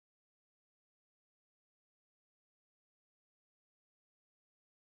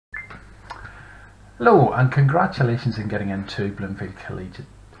Hello and congratulations on getting into Bloomfield Collegiate.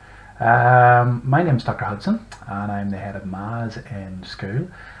 My name is Dr. Hudson and I'm the head of MAS in school,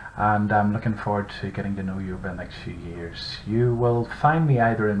 and I'm looking forward to getting to know you over the next few years. You will find me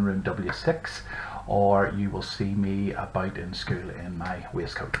either in room W6 or you will see me about in school in my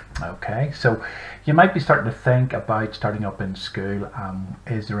waistcoat. Okay, so you might be starting to think about starting up in school.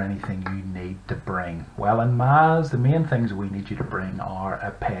 Is there anything you need to bring? Well, in MAS the main things we need you to bring are a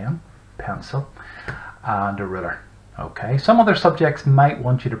pen, pencil and a ruler. Okay, some other subjects might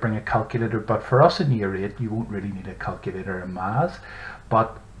want you to bring a calculator, but for us in year 8 you won't really need a calculator in MAS.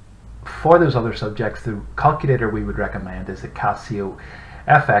 But for those other subjects, the calculator we would recommend is the Casio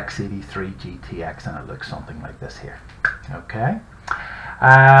FX83 GTX, and it looks something like this here. Okay,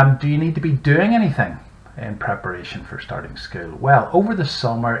 do you need to be doing anything in preparation for starting school? Well, over the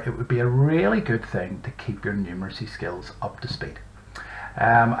summer it would be a really good thing to keep your numeracy skills up to speed.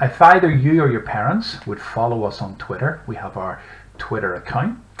 If either you or your parents would follow us on Twitter, we have our Twitter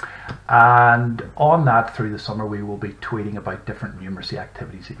account, and on that through the summer we will be tweeting about different numeracy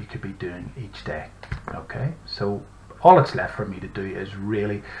activities that you could be doing each day. Okay, so all it's left for me to do is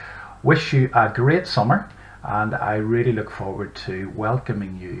really wish you a great summer, and I really look forward to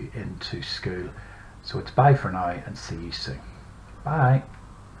welcoming you into school. So it's bye for now and see you soon. Bye.